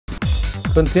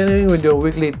Continuing with your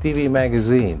weekly TV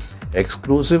magazine,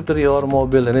 exclusive to the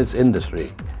automobile and its industry.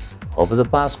 Over the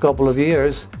past couple of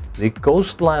years, the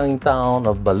coastline town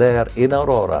of Baler in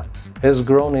Aurora has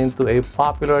grown into a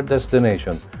popular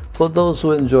destination for those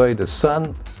who enjoy the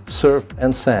sun, surf,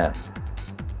 and sand.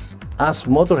 Us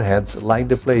motorheads like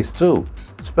the place too,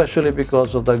 especially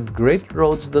because of the great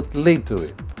roads that lead to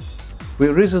it. We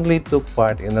recently took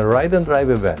part in a ride and drive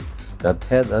event that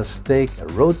had us take a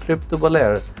road trip to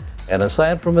Baler, and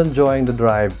aside from enjoying the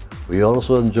drive, we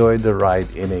also enjoyed the ride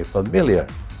in a familiar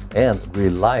and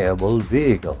reliable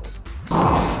vehicle.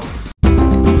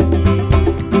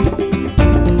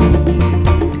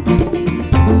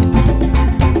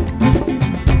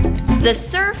 The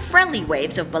surf-friendly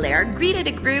waves of Baler greeted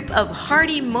a group of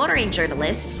hardy motoring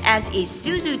journalists as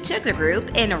Isuzu took the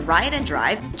group in a ride and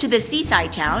drive to the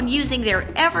seaside town using their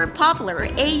ever-popular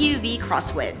Isuzu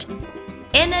Crosswind.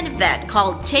 In an event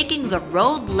called Taking the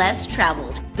Road Less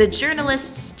Traveled, the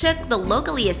journalists took the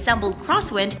locally assembled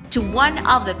Crosswind to one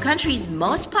of the country's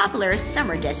most popular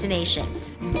summer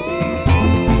destinations.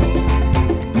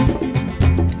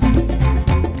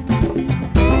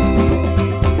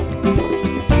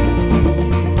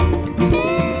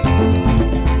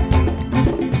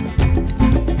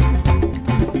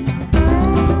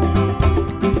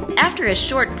 After a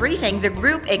short briefing, the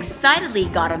group excitedly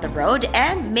got on the road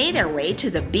and made their way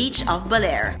to the beach of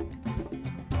Baler.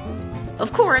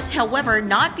 Of course, however,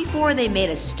 not before they made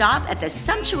a stop at the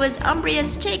sumptuous Umbria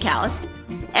Steakhouse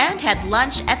and had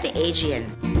lunch at the Aegean.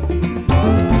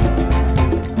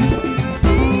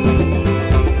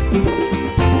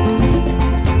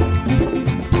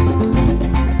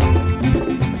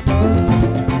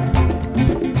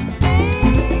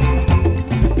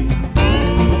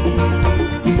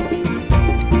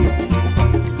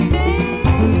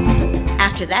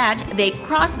 After that, they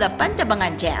crossed the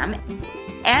Pantabangan Dam,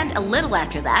 and a little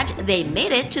after that, they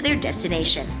made it to their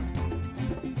destination.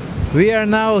 We are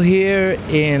now here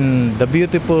in the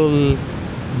beautiful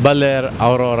Baler,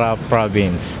 Aurora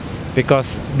province,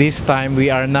 because this time we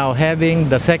are now having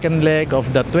the second leg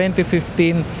of the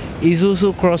 2015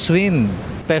 Isuzu Crosswind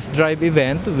test drive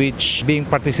event, which being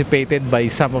participated by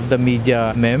some of the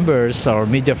media members or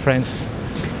media friends.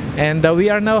 And we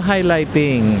are now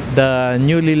highlighting the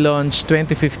newly launched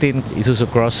 2015 Isuzu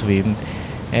Crosswind,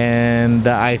 and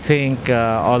I think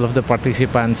all of the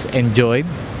participants enjoyed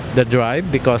the drive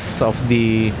because of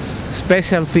the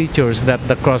special features that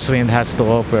the Crosswind has to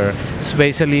offer,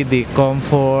 especially the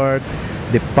comfort,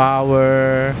 the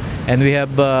power, and we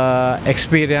have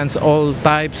experienced all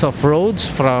types of roads,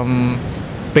 from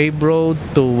paved road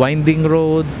to winding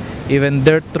road, even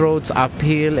dirt roads,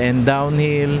 uphill and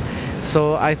downhill.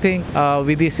 So I think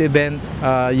with this event,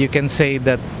 you can say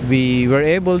that we were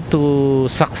able to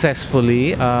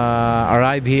successfully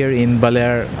arrive here in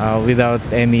Baler without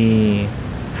any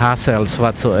hassles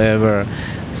whatsoever.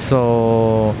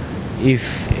 So if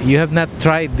you have not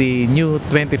tried the new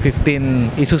 2015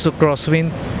 Isuzu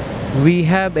Crosswind, we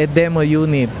have a demo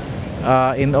unit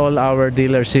in all our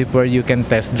dealership where you can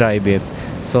test drive it.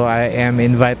 So I am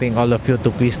inviting all of you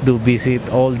to please do visit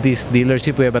all these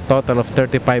dealerships. We have a total of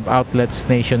 35 outlets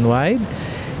nationwide.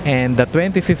 And the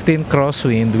 2015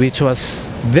 Crosswind, which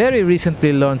was very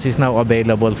recently launched, is now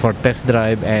available for test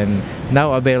drive and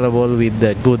now available with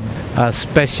the good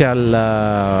special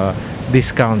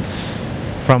discounts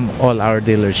from all our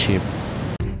dealerships.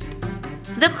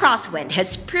 The Crosswind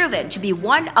has proven to be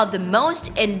one of the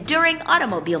most enduring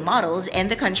automobile models in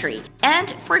the country,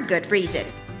 and for good reason.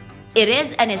 It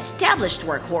is an established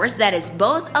workhorse that is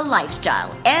both a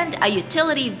lifestyle and a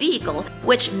utility vehicle,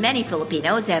 which many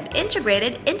Filipinos have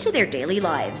integrated into their daily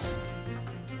lives.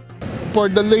 For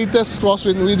the latest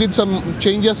Crosswind, we did some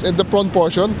changes at the front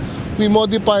portion. We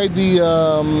modified the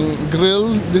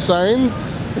grille design.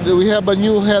 We have a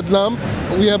new headlamp.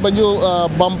 We have a new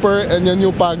bumper and a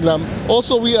new fog lamp.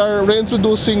 Also, we are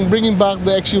reintroducing, bringing back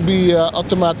the XUV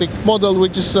automatic model,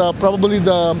 which is probably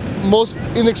the most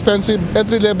inexpensive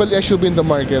entry-level SUV in the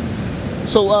market.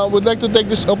 So we'd like to take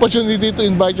this opportunity to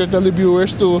invite your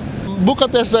televiewers to book a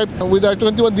test drive with our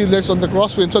 21 dealers on the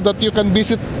Crosswind so that you can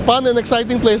visit fun and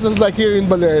exciting places like here in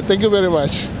Baler. Thank you very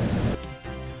much.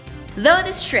 Though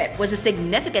this trip was a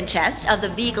significant test of the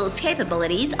vehicle's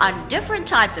capabilities on different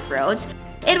types of roads,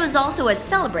 it was also a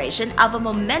celebration of a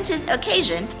momentous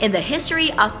occasion in the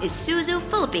history of Isuzu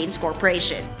Philippines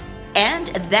Corporation. And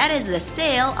that is the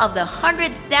sale of the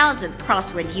 100,000th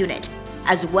Crosswind unit,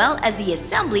 as well as the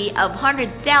assembly of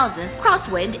 100,000th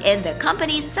Crosswind in the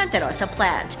company's Santa Rosa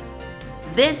plant.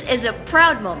 This is a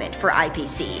proud moment for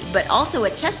IPC, but also a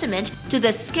testament to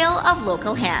the skill of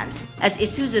local hands, as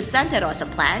Isuzu Santa Rosa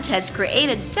plant has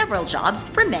created several jobs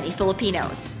for many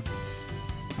Filipinos.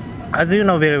 As you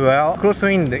know very well,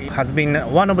 Crosswind has been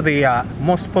one of the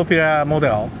most popular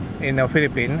model in the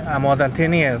Philippines more than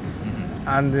 10 years.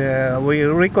 And we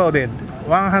recorded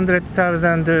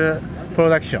 100,000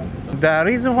 production. The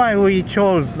reason why we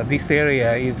chose this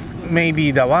area is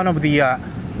maybe one of the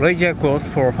leisure course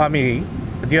for family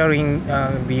during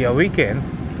the weekend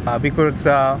because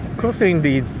Crosswind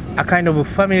is a kind of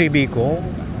family vehicle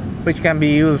which can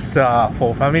be used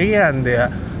for family and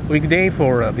weekday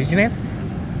for business.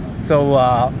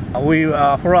 So we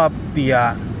follow up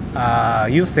the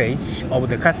usage of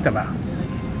the customer.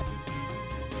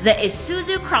 The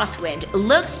Isuzu Crosswind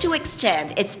looks to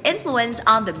extend its influence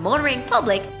on the motoring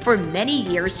public for many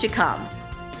years to come.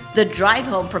 The drive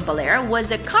home from Baler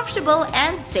was a comfortable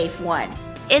and safe one,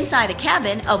 inside the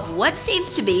cabin of what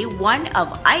seems to be one of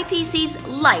IPC's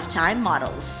lifetime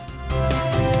models.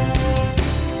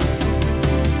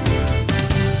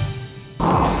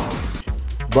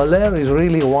 Baler is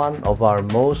really one of our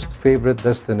most favorite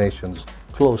destinations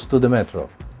close to the metro.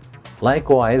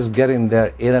 Likewise, getting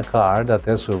there in a car that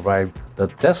has survived the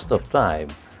test of time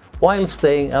while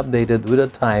staying updated with the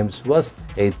times was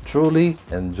a truly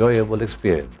enjoyable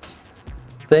experience.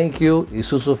 Thank you,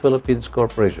 Isuzu Philippines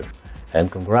Corporation, and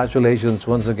congratulations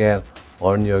once again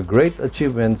on your great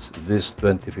achievements this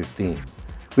 2015.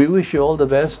 We wish you all the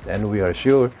best, and we are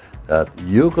sure that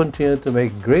you continue to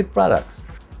make great products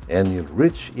and you'll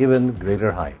reach even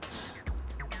greater heights.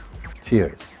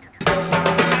 Cheers.